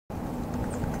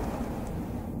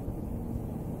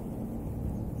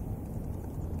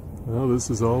Well, this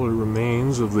is all the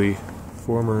remains of the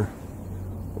former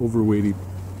Overwaitea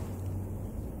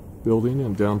building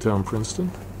in downtown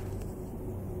Princeton.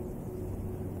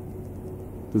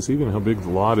 Deceiving how big the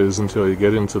lot is until you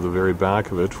get into the very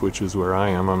back of it, which is where I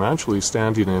am. I'm actually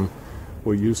standing in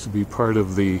what used to be part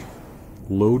of the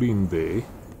loading bay.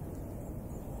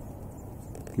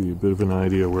 Give you a bit of an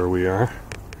idea where we are.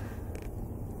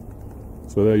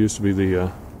 So that used to be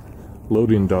the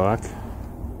loading dock.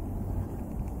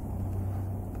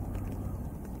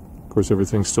 Of course,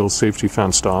 everything's still safety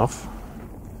fenced off.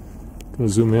 Going to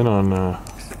zoom in on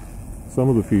some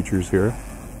of the features here.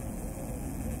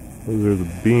 Those are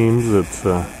the beams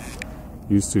that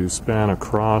used to span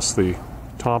across the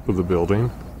top of the building.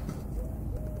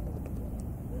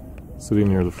 Sitting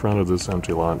near the front of this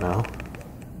empty lot now.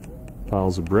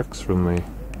 Piles of bricks from the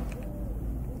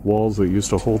walls that used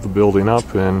to hold the building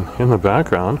up, and in the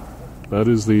background, that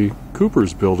is the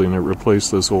Cooper's building that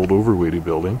replaced this old Overwaitea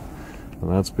building.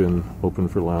 And that's been open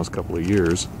for the last couple of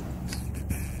years.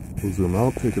 We'll zoom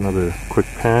out, take another quick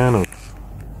pan of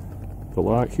the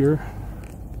lot here.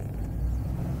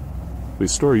 The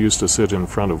store used to sit in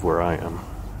front of where I am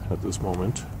at this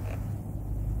moment.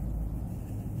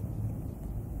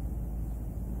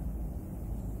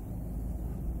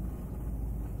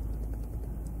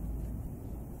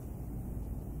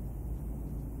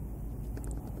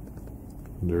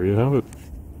 There you have it.